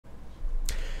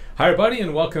Hi everybody,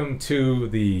 and welcome to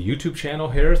the YouTube channel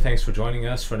here. Thanks for joining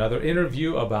us for another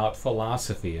interview about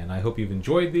philosophy, and I hope you've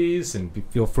enjoyed these, and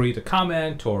feel free to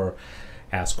comment or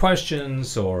ask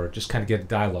questions or just kind of get a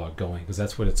dialogue going, because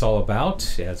that's what it's all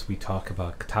about as we talk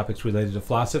about topics related to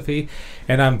philosophy.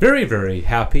 And I'm very, very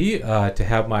happy to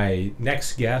have my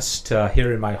next guest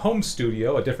here in my home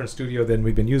studio, a different studio than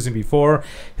we've been using before.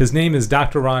 His name is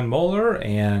Dr. Ron Muller,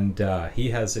 and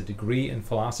he has a degree in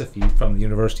philosophy from the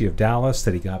University of Dallas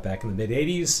that he got back in the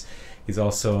mid-'80s. He's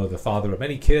also the father of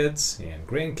many kids and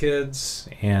grandkids,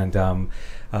 and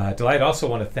delighted. Also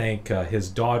want to thank his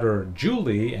daughter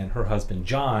Julie and her husband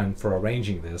John for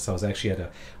arranging this. I was actually at a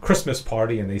Christmas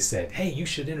party, and they said, "Hey, you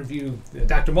should interview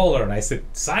Dr. Muller," and I said,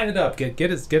 "Sign it up, get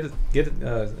it,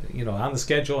 on the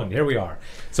schedule." And here we are.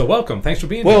 So welcome. Thanks for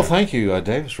being here. Well, thank you,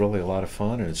 Dave. It's really a lot of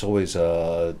fun, and it's always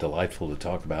delightful to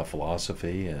talk about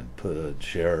philosophy and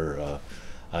share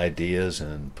ideas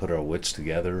and put our wits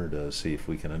together to see if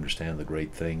we can understand the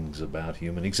great things about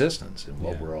human existence and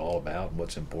what we're all about and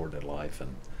what's important in life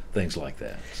and things like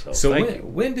that. So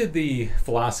when did the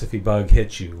philosophy bug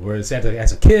hit you? Or as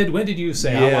a kid, when did you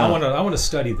say, I want to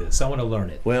study this, I want to learn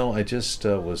it? Well, I just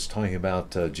was talking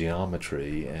about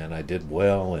geometry, and I did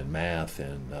well in math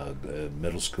in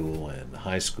middle school and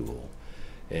high school.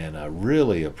 And I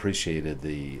really appreciated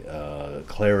the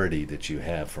clarity that you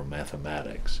have from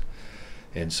mathematics.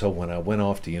 And so when I went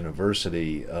off to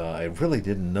university, I really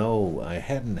didn't know, I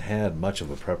hadn't had much of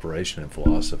a preparation in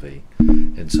philosophy.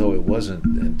 And so it wasn't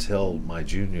until my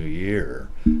junior year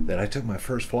that I took my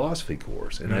first philosophy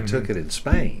course. And I took it in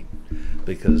Spain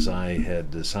because I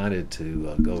had decided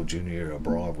to go junior year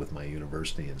abroad with my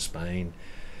university in Spain.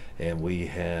 And we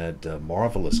had a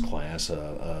marvelous class,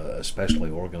 a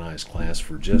specially organized class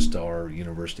for just our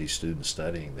university students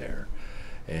studying there.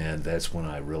 And that's when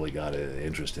I really got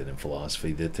interested in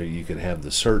philosophy, that you could have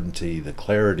the certainty, the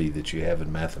clarity that you have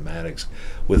in mathematics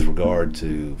with regard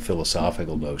to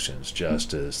philosophical notions,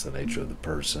 justice, the nature of the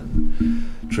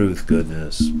person, truth,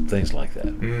 goodness, things like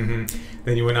that.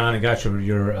 Then you went on and got your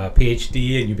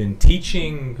PhD, and you've been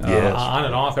teaching on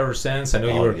and off ever since. I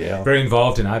know you were very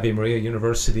involved in Ave Maria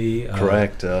University.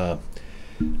 Correct.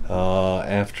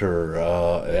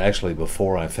 Actually,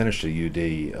 before I finished at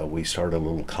UD, we started a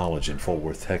little college in Fort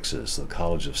Worth, Texas, the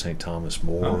College of St. Thomas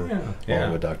More,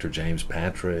 along with Dr. James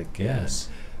Patrick. Yes.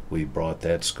 We brought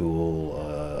that school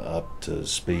up to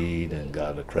speed and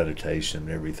got accreditation and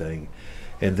everything.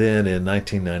 And then in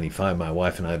 1995, my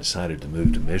wife and I decided to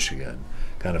move to Michigan,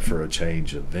 kind of for a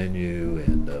change of venue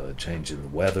and a change in the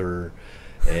weather.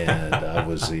 And I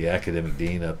was the academic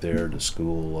dean up there at the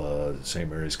school, St.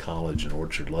 Mary's College in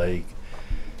Orchard Lake.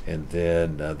 And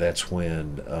then that's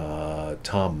when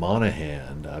Tom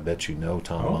Monahan, I bet you know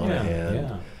Tom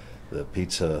Monahan, the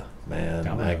pizza man,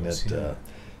 magnate,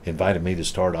 invited me to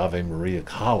start Ave Maria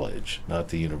College, not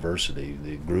the university.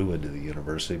 It grew into the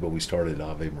university, but we started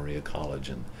Ave Maria College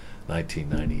in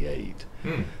 1998.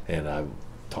 And I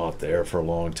taught there for a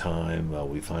long time.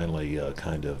 We finally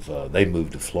they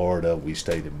moved to Florida. We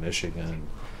stayed in Michigan.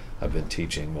 I've been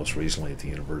teaching most recently at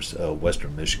the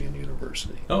Western Michigan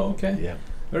University. Oh, okay. Yeah.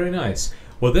 Very nice.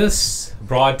 Well, this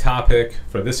broad topic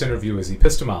for this interview is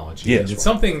epistemology. Yes, and it's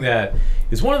something that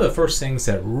is one of the first things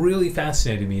that really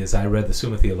fascinated me as I read the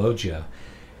Summa Theologia.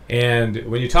 And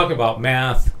when you talk about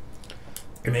math,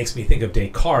 it makes me think of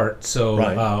Descartes.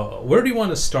 So where do you want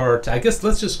to start? I guess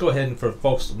let's just go ahead, and for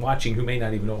folks watching who may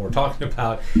not even know what we're talking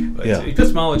about,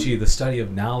 epistemology, the study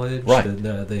of knowledge,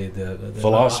 the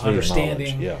philosophy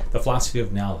understanding, of knowledge, the philosophy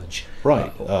of knowledge.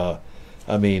 Right.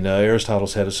 Aristotle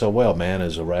said it so well, man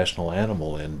is a rational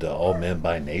animal, and all men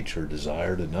by nature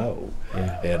desire to know.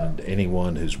 And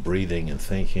anyone who's breathing and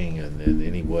thinking and in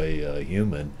any way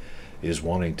human is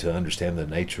wanting to understand the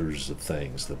natures of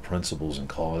things, the principles and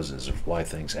causes of why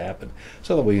things happen,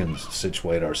 so that we can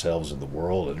situate ourselves in the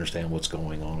world, understand what's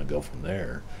going on, and go from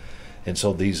there. And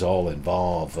so these all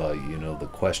involve, the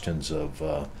questions of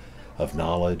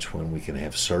knowledge, when we can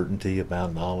have certainty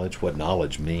about knowledge, what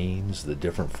knowledge means, the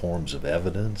different forms of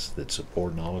evidence that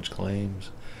support knowledge claims.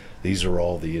 These are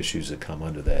all the issues that come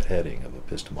under that heading of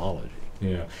epistemology.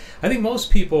 Yeah, I think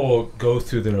most people go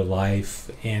through their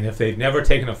life, and if they've never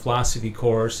taken a philosophy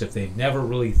course, if they've never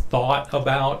really thought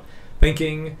about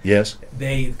thinking,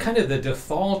 they the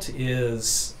default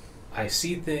is, I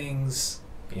see things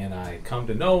and I come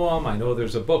to know them. I know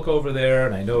there's a book over there,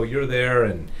 and I know you're there,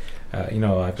 and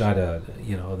I've got the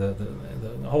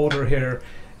holder here,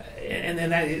 and then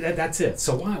that's it.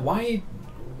 So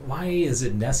why is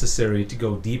it necessary to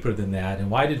go deeper than that, and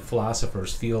why did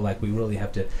philosophers feel like we really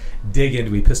have to dig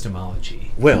into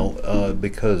epistemology? Well,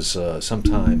 because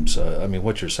sometimes, I mean,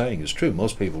 what you're saying is true.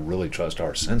 Most people really trust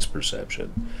our sense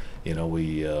perception. You know,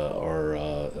 we are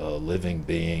living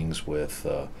beings with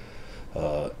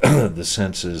the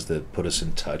senses that put us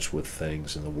in touch with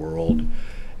things in the world,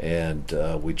 and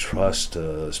we trust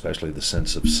especially the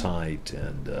sense of sight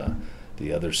and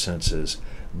the other senses.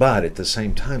 But at the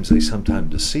same time, they sometimes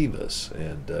deceive us,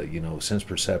 and you know, sense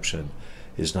perception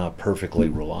is not perfectly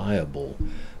reliable.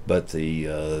 But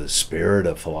the spirit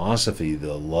of philosophy,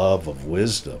 the love of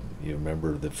wisdom, you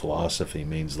remember that philosophy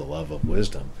means the love of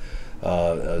wisdom,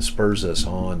 spurs us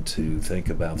on to think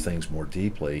about things more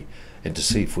deeply and to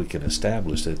see if we can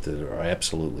establish that there are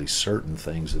absolutely certain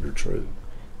things that are true.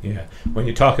 Yeah, when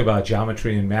you talk about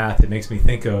geometry and math, it makes me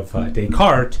think of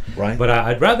Descartes. Right. But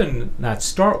I'd rather not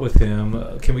start with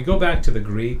him. Can we go back to the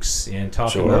Greeks and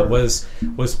talk Sure. about was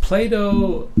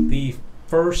Plato the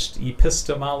first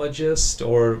epistemologist,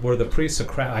 or were the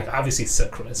pre-Socratic? Like obviously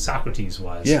Socrates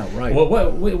was. Yeah, right.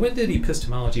 When did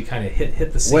epistemology kind of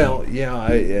hit the scene? Well, yeah,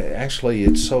 actually,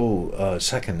 it's so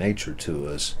second nature to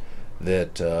us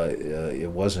that it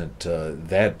wasn't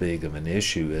that big of an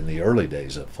issue in the early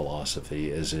days of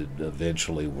philosophy, as it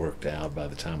eventually worked out by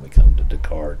the time we come to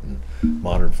Descartes and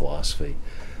modern philosophy.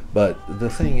 But the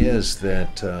thing is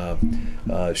that,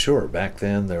 sure, back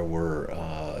then there were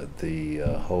the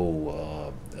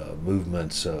whole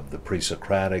movements of the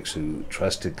pre-Socratics who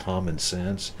trusted common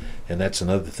sense, and that's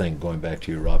another thing, going back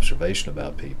to your observation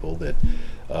about people, that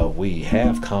we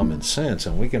have common sense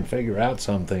and we can figure out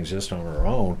some things just on our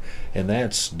own, and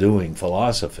that's doing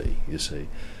philosophy, you see,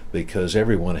 because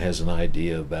everyone has an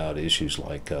idea about issues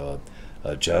like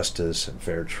justice and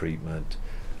fair treatment,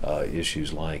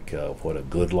 issues like what a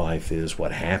good life is,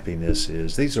 what happiness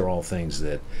is. These are all things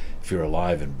that, if you're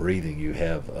alive and breathing, you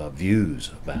have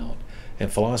views about.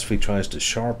 And philosophy tries to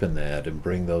sharpen that and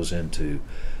bring those into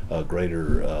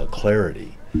greater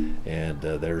clarity. And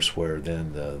there's where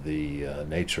then the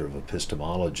nature of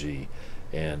epistemology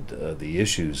and the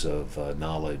issues of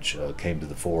knowledge came to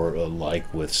the fore,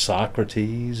 like with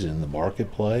Socrates in the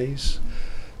marketplace.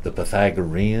 The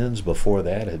Pythagoreans before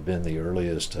that had been the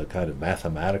earliest kind of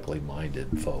mathematically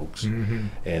minded folks. Mm-hmm.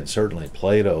 And certainly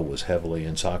Plato was heavily,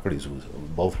 and Socrates was,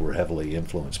 both were heavily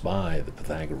influenced by the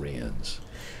Pythagoreans.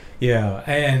 Yeah,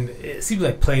 and it seems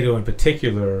like Plato in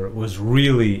particular was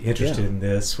really interested in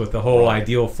this, with the whole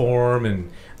ideal form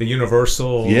and the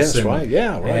universals. Yes, and, right.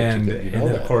 Yeah, right. And, You know and then,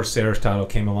 that. of course, Aristotle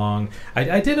came along.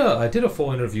 I did a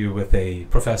full interview with a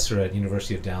professor at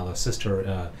University of Dallas,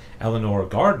 Sister Eleanor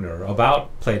Gardner,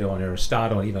 about Plato and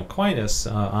Aristotle and even Aquinas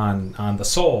on the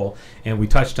soul, and we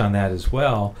touched on that as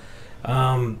well.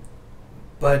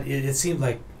 But it seemed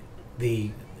like the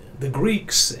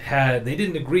Greeks they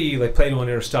didn't agree, like Plato and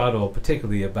Aristotle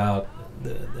particularly, about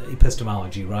the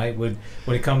epistemology, right? When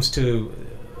it comes to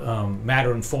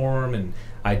matter and form and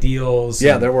ideals.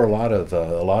 Yeah, and there were a lot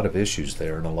of issues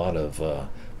there, and a lot of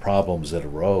problems that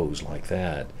arose like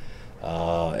that.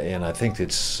 And I think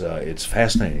it's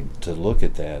fascinating to look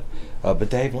at that. But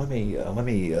Dave, let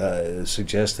me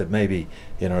suggest that maybe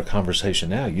in our conversation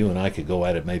now, you and I could go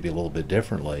at it maybe a little bit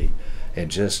differently, and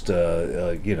just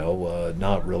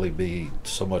not really be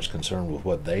so much concerned with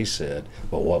what they said,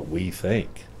 but what we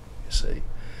think. You see,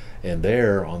 and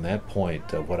there on that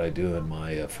point, what I do in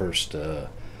my first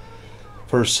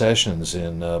sessions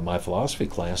in my philosophy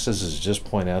classes is just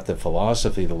point out that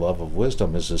philosophy, the love of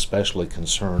wisdom, is especially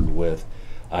concerned with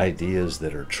ideas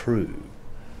that are true,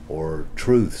 or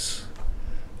truths,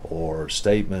 or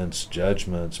statements,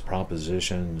 judgments,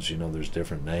 propositions. You know, there's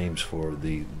different names for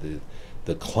the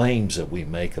claims that we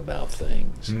make about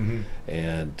things. Mm-hmm.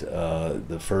 And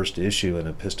the first issue in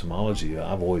epistemology,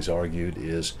 I've always argued,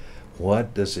 is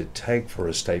what does it take for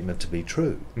a statement to be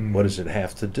true? Mm-hmm. What does it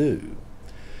have to do?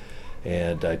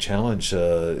 And I challenge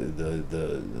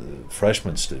the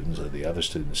freshman students, or the other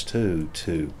students too,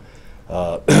 to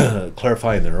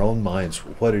clarify in their own minds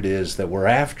what it is that we're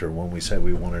after when we say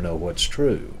we want to know what's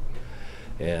true.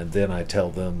 And then I tell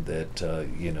them that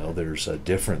there's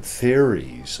different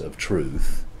theories of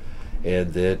truth,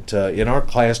 and that in our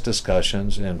class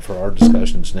discussions and for our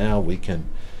discussions now, we can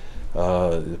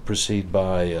proceed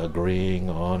by agreeing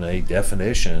on a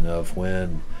definition of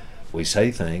when we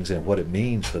say things and what it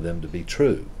means for them to be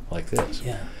true, like this.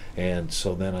 Yeah. And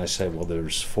so then I say, well,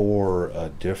 there's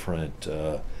four different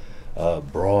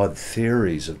broad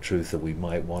theories of truth that we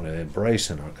might want to embrace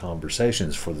in our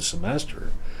conversations for the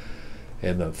semester.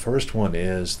 And the first one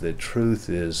is that truth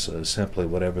is simply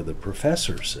whatever the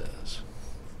professor says.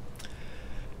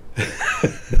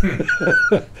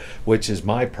 which is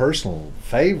my personal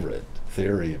favorite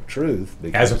theory of truth.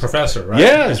 As a professor, right?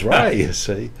 Yes, right, you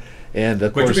see. And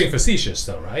of But course, you're being facetious,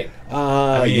 though, right?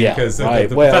 Yeah, because right.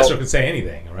 the professor could say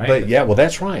anything, right? But yeah, well,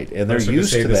 that's right, and they're Professor could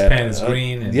used say to this that. pen is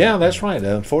green. And, Yeah, that's right.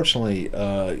 Unfortunately,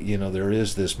 there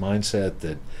is this mindset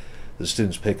that the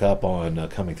students pick up on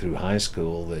coming through high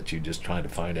school, that you just try to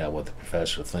find out what the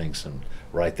professor thinks and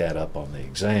write that up on the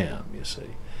exam, you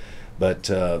see. But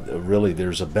really,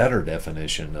 there's a better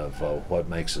definition of what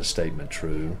makes a statement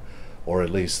true, or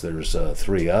at least there's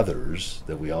three others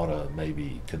that we ought to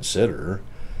maybe consider.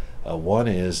 One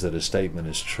is that a statement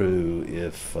is true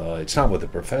if it's not what the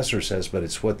professor says, but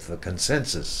it's what the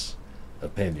consensus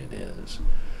opinion is.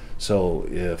 So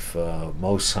if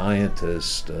most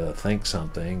scientists think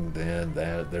something, then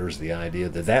there's the idea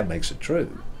that that makes it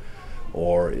true.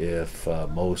 Or if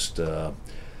most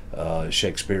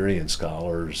Shakespearean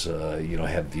scholars,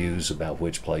 have views about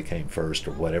which play came first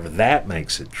or whatever, that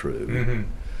makes it true. Mm-hmm.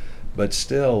 But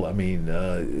still, I mean,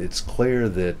 it's clear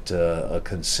that a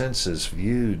consensus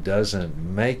view doesn't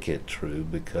make it true,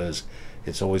 because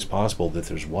it's always possible that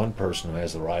there's one person who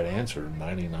has the right answer and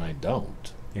 99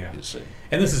 don't. Yeah. You see.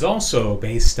 And this is also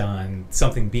based on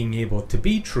something being able to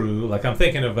be true. Like, I'm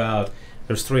thinking about,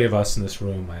 there's three of us in this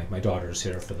room. My daughter's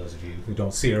here, for those of you who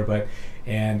don't see her.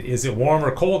 And is it warm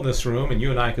or cold in this room? And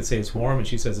you and I could say it's warm, and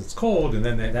she says it's cold, and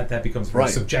then that becomes very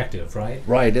subjective, right?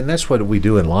 Right, and that's what we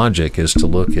do in logic, is to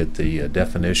look at the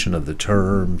definition of the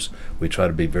terms. We try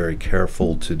to be very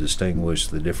careful to distinguish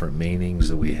the different meanings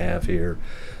that we have here.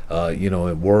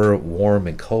 Warm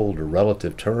and cold are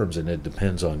relative terms, and it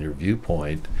depends on your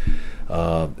viewpoint.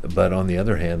 But on the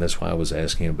other hand, that's why I was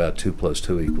asking about 2 +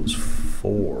 2 =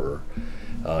 4.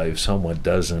 If someone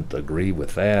doesn't agree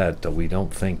with that, we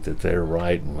don't think that they're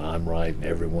right and I'm right and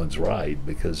everyone's right,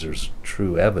 because there's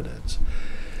true evidence.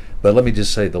 But let me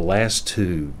just say, the last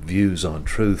two views on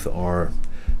truth are,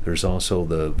 there's also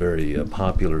the very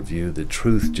popular view that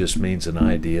truth just means an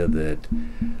idea that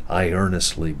I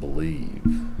earnestly believe.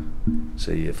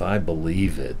 See, if I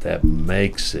believe it, that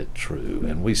makes it true.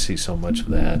 And we see so much of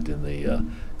that in the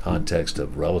context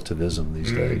of relativism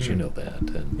these days, you know that.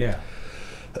 And yeah.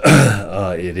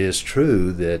 It is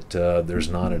true that there's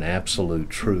not an absolute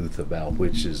truth about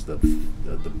which is the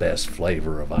best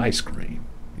flavor of ice cream,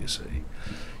 you see.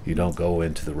 You don't go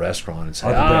into the restaurant and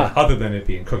say, other than it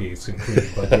being cookies and cream.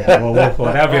 But yeah, well,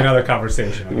 that'll be another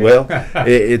conversation. Okay? Well,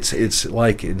 it's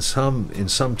like in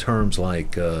some terms,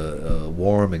 like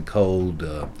warm and cold,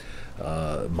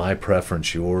 my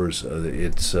preference, yours,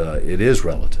 it is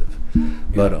relative.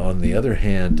 But on the other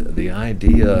hand, the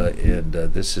idea, and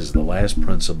this is the last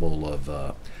principle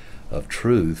of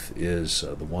truth, is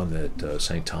the one that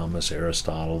St. Thomas,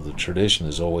 Aristotle, the tradition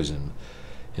has always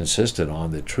insisted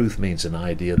on, that truth means an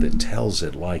idea that tells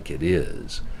it like it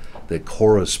is, that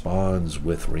corresponds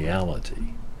with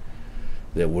reality,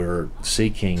 that we're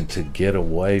seeking to get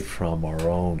away from our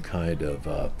own kind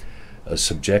of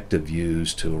subjective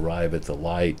views to arrive at the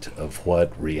light of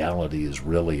what reality is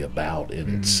really about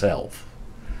in itself.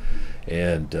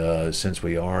 And since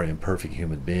we are imperfect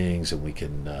human beings, and we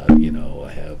can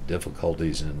have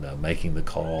difficulties in making the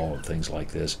call and things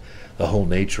like this, the whole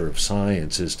nature of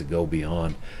science is to go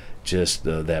beyond just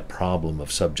that problem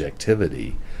of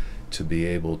subjectivity, to be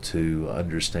able to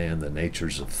understand the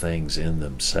natures of things in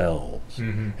themselves.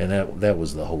 And that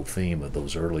was the whole theme of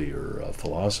those earlier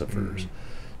philosophers,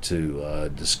 to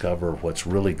discover what's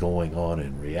really going on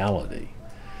in reality.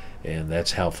 And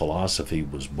that's how philosophy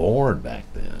was born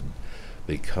back then,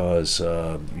 because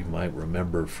you might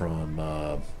remember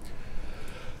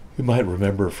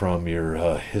from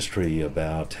your history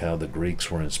about how the Greeks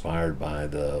were inspired by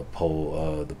the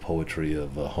poetry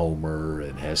of Homer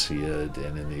and Hesiod,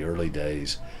 and in the early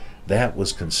days that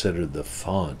was considered the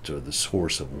font or the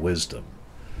source of wisdom,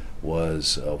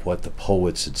 was what the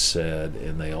poets had said,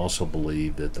 and they also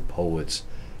believed that the poets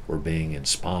were being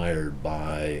inspired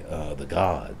by the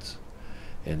gods,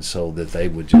 and so that they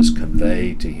would just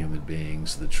convey to human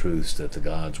beings the truths that the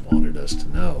gods wanted us to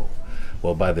know.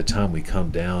 Well, by the time we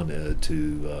come down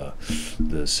to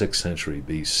the 6th century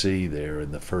BC there,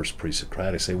 in the first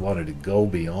pre-Socratics, they wanted to go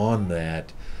beyond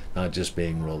that, not just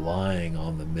relying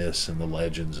on the myths and the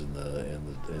legends and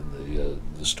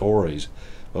the stories,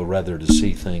 but rather to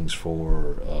see things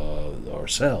for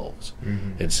ourselves,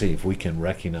 and see if we can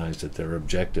recognize that they're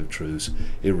objective truths,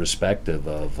 irrespective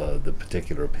of the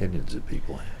particular opinions that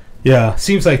people have. Yeah,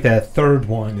 seems like that third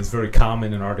one is very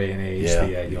common in our day and age.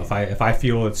 Yeah. If I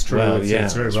feel it's true, Well, it's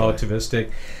very that's relativistic.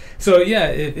 Right. So yeah,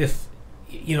 if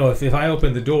if I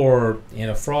open the door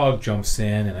and a frog jumps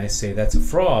in and I say that's a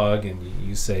frog, and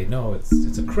you say no,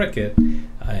 it's a cricket,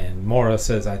 and Mora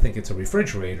says I think it's a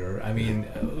refrigerator. I mean,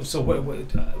 so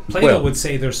Plato would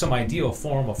say there's some ideal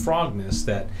form of frogness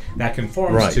that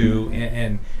conforms right. to,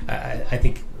 and I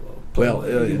think. Well,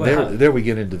 there we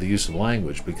get into the use of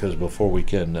language, because before we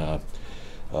can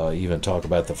even talk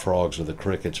about the frogs or the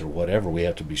crickets or whatever, we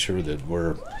have to be sure that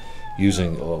we're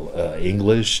using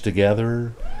English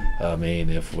together. I mean,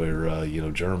 if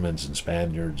we're Germans and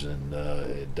Spaniards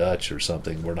and Dutch or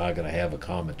something, we're not going to have a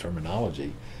common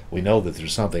terminology. We know that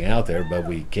there's something out there, but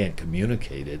we can't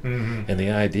communicate it. Mm-hmm. And the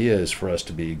idea is for us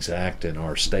to be exact in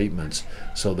our statements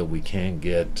so that we can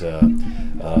get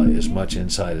as much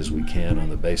insight as we can on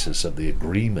the basis of the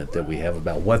agreement that we have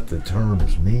about what the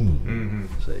terms mean.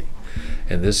 Mm-hmm. See,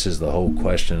 and this is the whole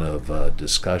question of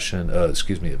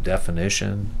of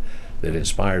definition that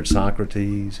inspired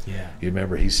Socrates. Yeah. You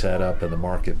remember he sat up in the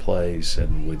marketplace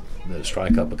and would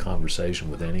strike up a conversation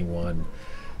with anyone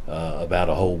about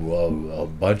a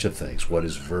bunch of things. What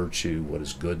is virtue? What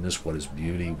is goodness? What is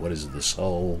beauty? What is the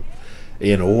soul?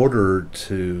 In order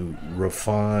to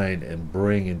refine and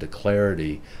bring into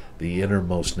clarity the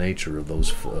innermost nature of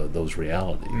those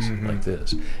realities, mm-hmm. like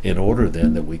this. In order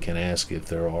then that we can ask if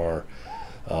there are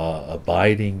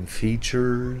abiding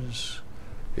features,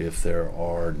 if there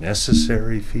are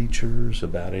necessary features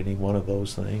about any one of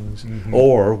those things, mm-hmm.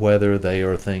 or whether they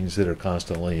are things that are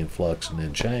constantly in flux and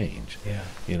in change.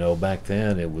 Yeah. Back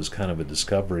then it was kind of a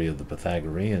discovery of the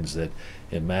Pythagoreans that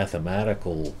in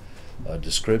mathematical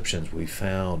descriptions we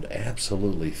found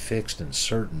absolutely fixed and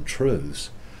certain truths,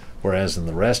 whereas in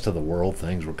the rest of the world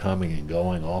things were coming and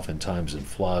going, oftentimes in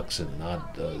flux and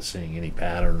not seeing any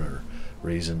pattern or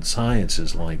reason. Science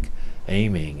is like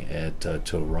aiming at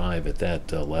to arrive at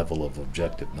that level of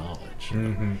objective knowledge.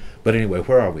 Mm-hmm. But anyway,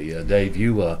 where are we, Dave?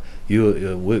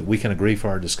 We can agree for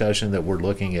our discussion that we're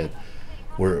looking at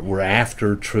we're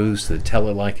after truths that tell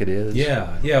it like it is.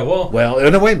 Yeah. Well,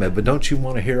 no, wait a minute. But don't you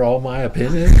want to hear all my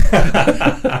opinion?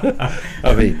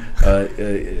 I mean,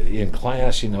 in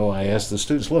class, I asked the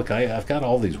students, look, I've got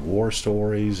all these war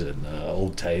stories and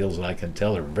old tales, and I can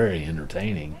tell they're very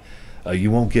entertaining. You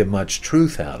won't get much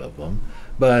truth out of them.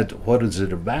 But what is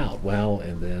it about? Well,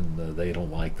 and then they don't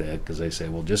like that because they say,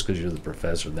 well, just because you're the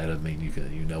professor, that doesn't mean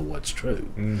you know what's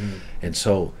true. mm-hmm. And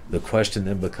so the question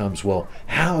then becomes, well,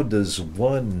 how does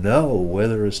one know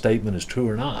whether a statement is true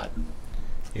or not?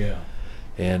 Yeah.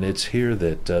 And it's here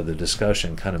that the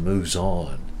discussion kind of moves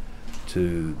on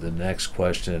to the next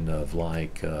question of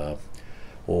well,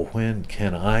 when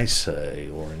can I say,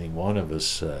 or any one of us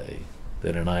say,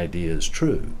 that an idea is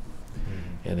true?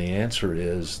 And the answer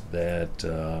is that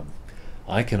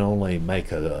I can only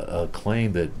make a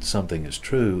claim that something is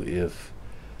true if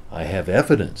I have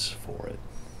evidence for it.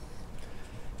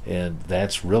 And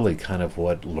that's really kind of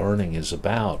what learning is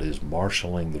about, is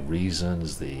marshaling the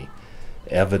reasons, the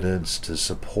evidence to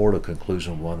support a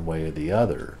conclusion one way or the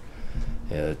other,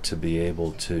 to be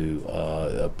able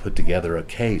to put together a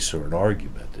case or an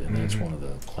argument. And that's mm-hmm. one of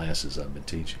the classes I've been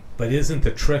teaching. But isn't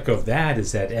the trick of that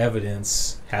is that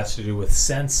evidence has to do with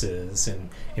senses and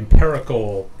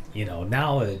empirical,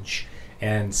 knowledge,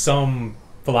 and some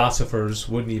philosophers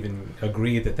wouldn't even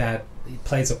agree that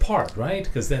plays a part, right?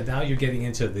 Because then now you're getting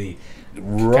into the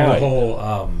right. kind of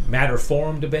whole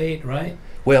matter-form debate, right?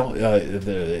 Well,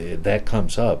 that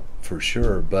comes up for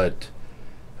sure, but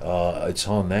it's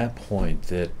on that point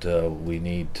that we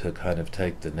need to kind of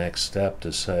take the next step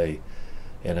to say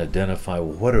and identify,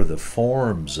 well, what are the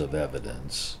forms of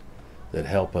evidence that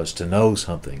help us to know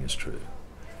something is true.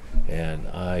 And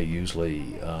I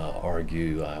usually I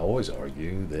always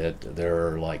argue that there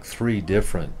are like 3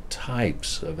 different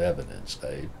types of evidence,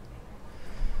 Dave.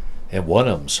 And one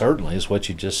of them certainly is what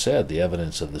you just said, the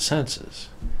evidence of the senses.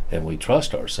 And we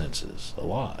trust our senses a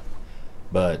lot.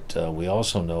 But we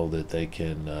also know that they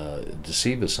can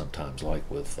deceive us sometimes, like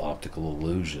with optical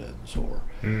illusions or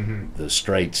mm-hmm. the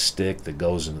straight stick that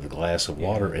goes into the glass of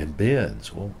water and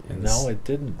bends. Well, and no, it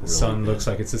didn't. The really sun bend. looks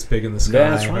like it's this big in the sky.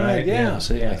 That's right. Yeah.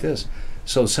 See, yeah. like this.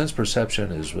 So sense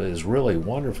perception is really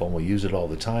wonderful, and we use it all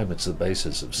the time. It's the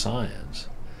basis of science,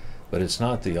 but it's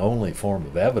not the only form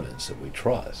of evidence that we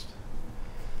trust.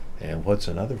 And what's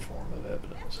another form of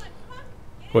evidence?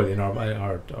 Well, in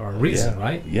our reason,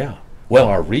 right? Yeah. Well,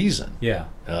 our reason. Yeah.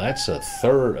 Now, that's a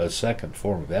second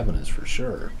form of evidence for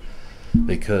sure,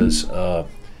 because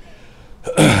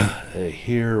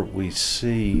here we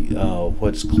see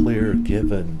what's clear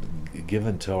given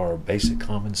to our basic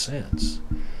common sense.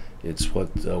 It's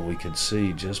what we can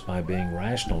see just by being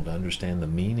rational to understand the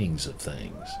meanings of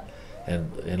things,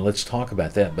 and let's talk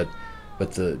about that. But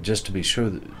But just to be sure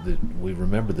that we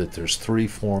remember that there's three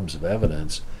forms of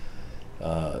evidence: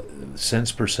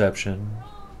 sense perception,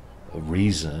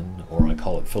 reason, or I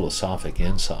call it philosophic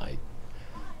insight.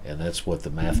 And that's what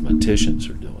the mathematicians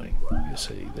are doing, you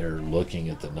see. They're looking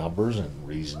at the numbers and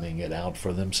reasoning it out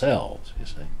for themselves, you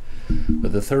see.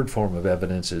 But the third form of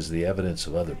evidence is the evidence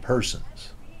of other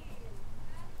persons.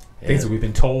 Things that we've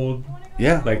been told,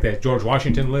 yeah, like that George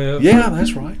Washington lived. Yeah,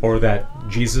 that's right. Or that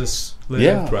Jesus lived.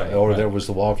 Yeah, right. Or right. there was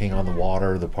the walking on the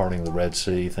water, the parting of the Red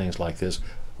Sea, things like this.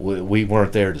 We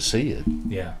weren't there to see it.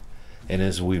 Yeah. And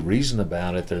as we reason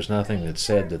about it, there's nothing that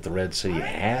said that the Red Sea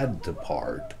had to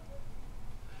part.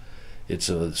 It's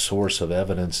a source of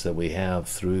evidence that we have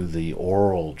through the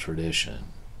oral tradition,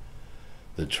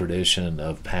 the tradition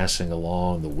of passing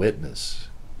along the witness.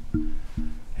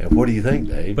 And what do you think,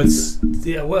 Dave? But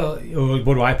yeah, well,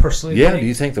 what do I personally think? think? Do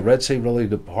you think the Red Sea really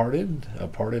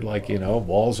parted like,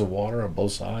 walls of water on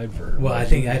both sides? Well, I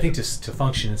think just to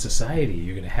function in society,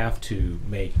 you're going to have to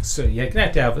you're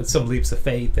going to have some leaps of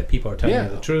faith that people are telling you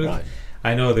the truth. Right.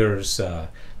 I know there's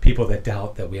people that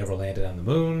doubt that we ever landed on the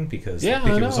moon because they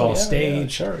think it was all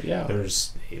staged. Yeah, sure, yeah.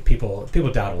 There's people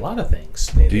doubt a lot of things.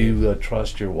 Do you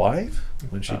trust your wife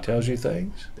when she tells you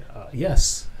things?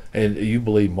 Yes. And you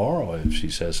believe Mara if she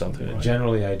says something like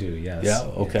Generally, I do, yes. Yeah,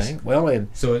 okay. Yes. Well, and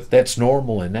so that's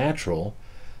normal and natural,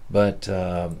 but,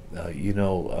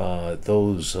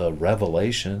 those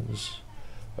revelations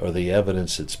or the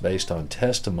evidence that's based on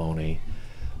testimony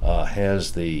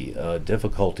has the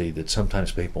difficulty that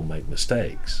sometimes people make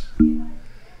mistakes,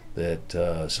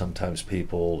 that sometimes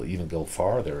people even go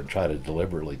farther and try to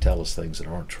deliberately tell us things that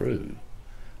aren't true.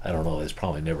 I don't know, it's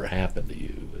probably never happened to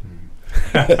you. But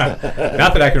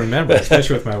not that I can remember,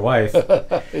 especially with my wife.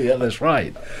 Yeah, that's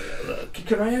right.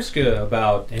 Can I ask you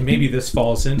about, and maybe this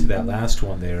falls into that last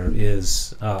one there,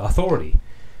 is authority.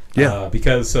 Yeah.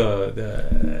 Because,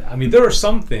 there are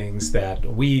some things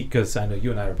that because I know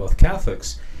you and I are both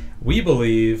Catholics, we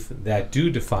believe that do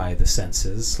defy the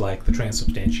senses, like the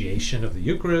transubstantiation of the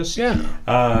Eucharist. Yeah.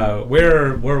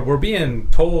 Where we're being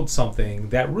told something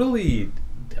that really,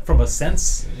 from a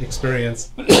sense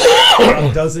experience,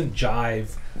 doesn't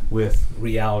jive with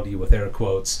reality, with air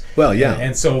quotes. Well, yeah.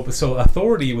 And so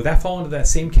authority, would that fall into that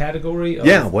same category?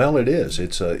 Yeah, well, it is.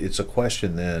 It's a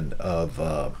question then of,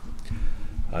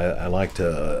 I like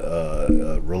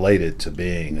to relate it to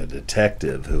being a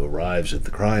detective who arrives at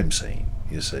the crime scene,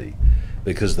 you see.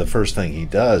 Because the first thing he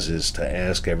does is to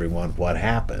ask everyone what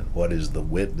happened. What is the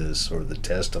witness or the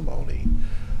testimony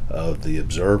of the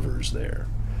observers there?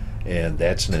 And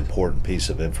that's an important piece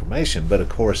of information. But of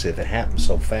course, if it happens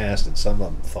so fast and some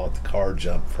of them thought the car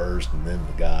jumped first and then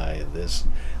the guy and this,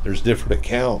 there's different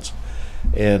accounts.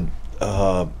 And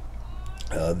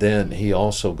then he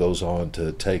also goes on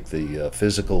to take the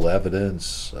physical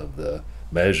evidence of the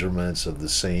measurements of the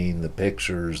scene, the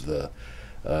pictures, the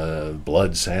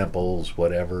blood samples,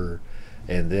 whatever.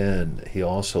 And then he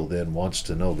also then wants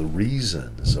to know the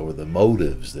reasons or the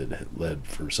motives that led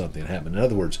for something to happen. In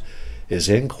other words, as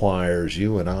inquirers,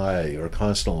 you and I are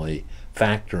constantly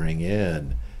factoring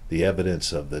in the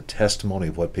evidence of the testimony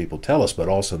of what people tell us, but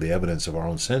also the evidence of our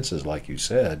own senses, like you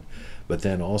said, but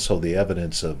then also the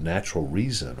evidence of natural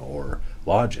reason or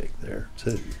logic there,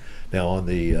 too. Now, on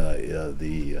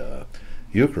the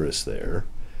Eucharist there,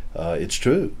 it's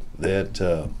true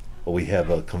that we have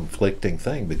a conflicting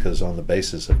thing, because on the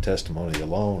basis of testimony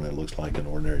alone, it looks like an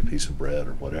ordinary piece of bread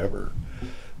or whatever.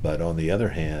 But on the other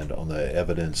hand, on the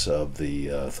evidence of the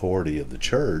authority of the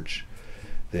church,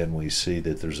 then we see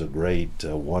that there's a great,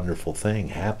 wonderful thing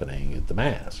happening at the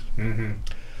Mass. Mm-hmm.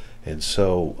 And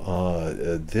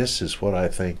so this is what I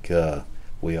think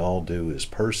we all do as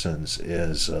persons,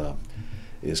 is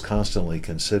constantly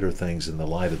consider things in the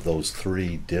light of those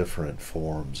three different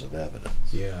forms of evidence.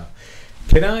 Yeah.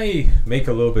 Can I make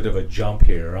a little bit of a jump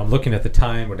here? I'm looking at the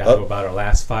time. We're down to about our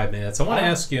last 5 minutes. I want to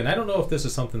ask you, and I don't know if this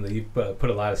is something that you've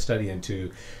put a lot of study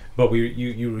into, but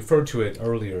you referred to it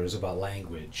earlier, is about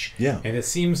language. Yeah. And it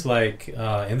seems like,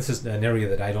 and this is an area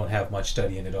that I don't have much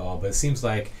study in at all, but it seems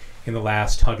like in the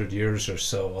last 100 years or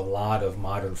so, a lot of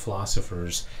modern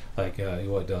philosophers, like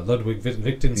Ludwig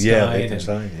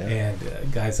Wittgenstein,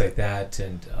 and guys like that,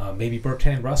 and maybe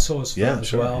Bertrand Russell as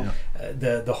well. Yeah.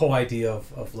 The whole idea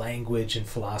of language and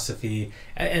philosophy,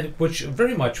 and which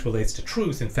very much relates to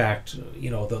truth. In fact,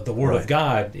 the Word of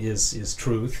God is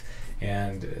truth.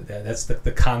 And that's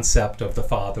the concept of the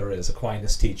Father, as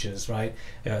Aquinas teaches, right?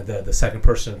 The second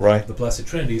person of the Blessed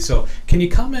Trinity. So can you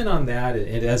comment on that,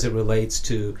 and as it relates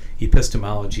to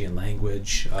epistemology and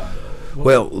language?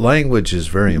 Well, language is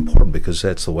very important because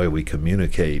that's the way we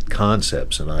communicate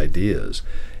concepts and ideas.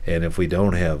 And if we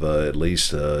don't have at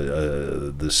least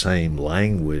the same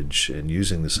language and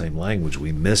using the same language,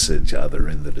 we miss each other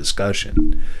in the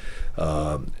discussion.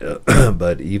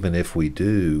 But even if we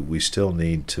do, we still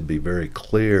need to be very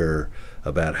clear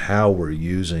about how we're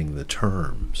using the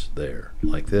terms there,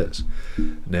 like this.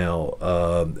 Now,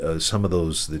 some of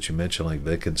those that you mentioned, like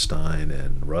Wittgenstein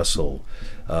and Russell,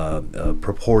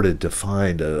 purported to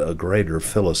find a greater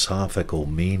philosophical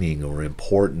meaning or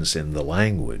importance in the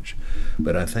language.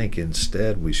 But I think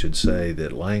instead we should say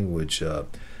that language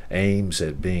aims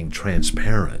at being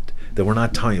transparent, that we're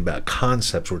not talking about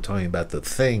concepts, we're talking about the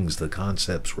things the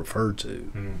concepts refer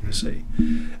to. You see,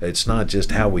 it's not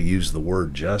just how we use the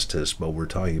word justice, but we're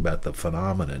talking about the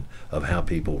phenomenon of how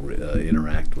people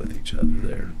interact with each other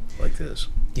there, like this.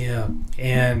 Yeah,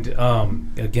 and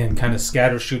again, kind of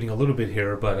scatter shooting a little bit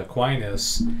here, but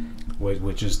Aquinas,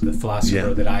 which is the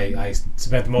philosopher that I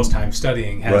spent the most time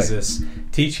studying, has this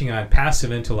teaching on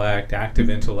passive intellect, active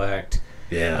intellect.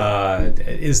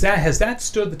 Has that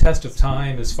stood the test of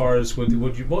time? As far as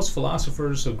would most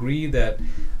philosophers agree that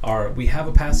we have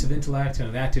a passive intellect and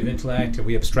an active intellect, and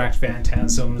we abstract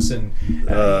phantasms and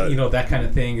that kind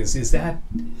of thing? Is that?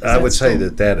 I would say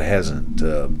that hasn't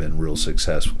been real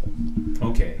successful.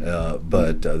 Okay.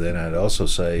 But then I'd also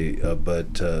say,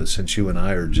 since you and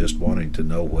I are just wanting to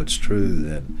know what's true,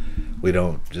 then we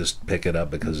don't just pick it up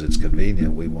because it's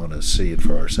convenient. We want to see it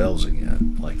for ourselves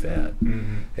again, like that.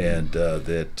 And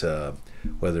that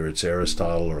whether it's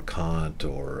Aristotle or Kant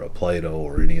or Plato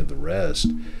or any of the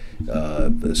rest,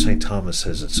 St. Thomas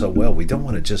says it so well. We don't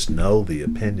want to just know the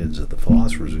opinions of the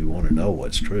philosophers. We want to know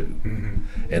what's true.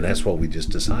 And that's what we just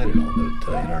decided on.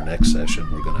 That in our next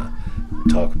session, we're going to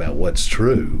talk about what's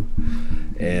true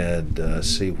and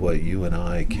see what you and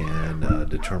I can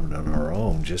determine on our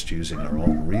own, just using our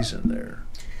own reason there.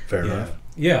 Fair enough?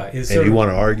 Yeah. And you want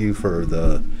to argue for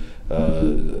the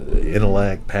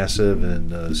intellect, passive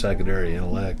and secondary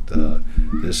intellect.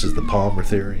 This is the Palmer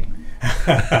theory.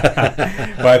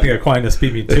 Well, I think Aquinas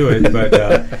beat me to it, but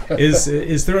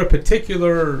is there a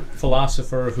particular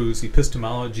philosopher whose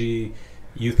epistemology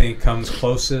you think comes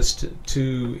closest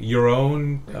to your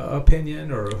own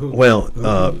opinion, or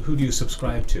who do you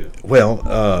subscribe to? Well,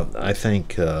 I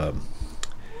think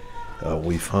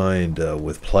we find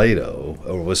with Plato,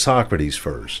 or with Socrates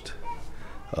first,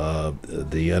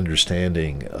 the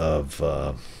understanding of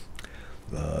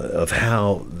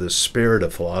how the spirit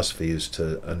of philosophy is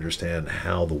to understand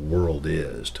how the world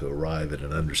is, to arrive at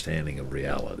an understanding of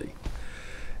reality.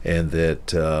 And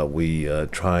that we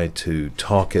try to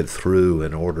talk it through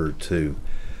in order to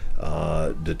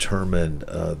determine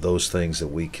those things that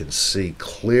we can see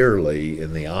clearly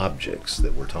in the objects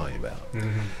that we're talking about.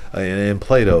 And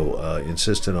Plato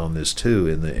insisted on this too,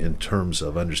 in terms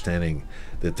of understanding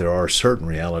that there are certain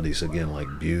realities, again,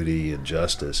 like beauty and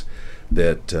justice,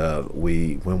 that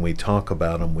when we talk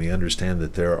about them, we understand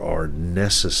that there are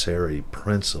necessary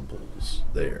principles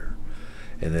there.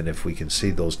 And then if we can see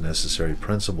those necessary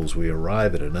principles, we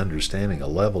arrive at an understanding, a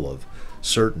level of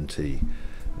certainty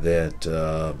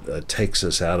that takes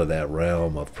us out of that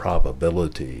realm of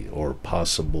probability or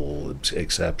possible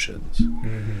exceptions.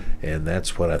 And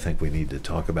that's what I think we need to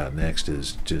talk about next,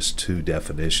 is just two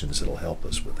definitions that'll help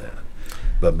us with that.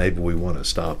 But maybe we want to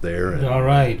stop there. All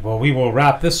right. Well, we will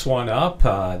wrap this one up.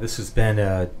 This has been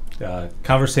a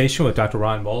conversation with Dr.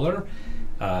 Ron Muller,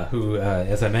 who,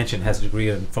 as I mentioned, has a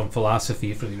degree from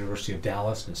philosophy from the University of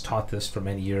Dallas and has taught this for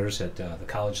many years at the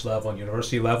college level and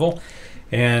university level.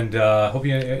 And hope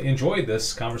you enjoyed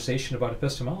this conversation about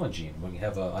epistemology. And we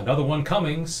have another one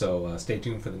coming, so stay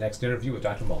tuned for the next interview with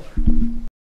Dr. Muller.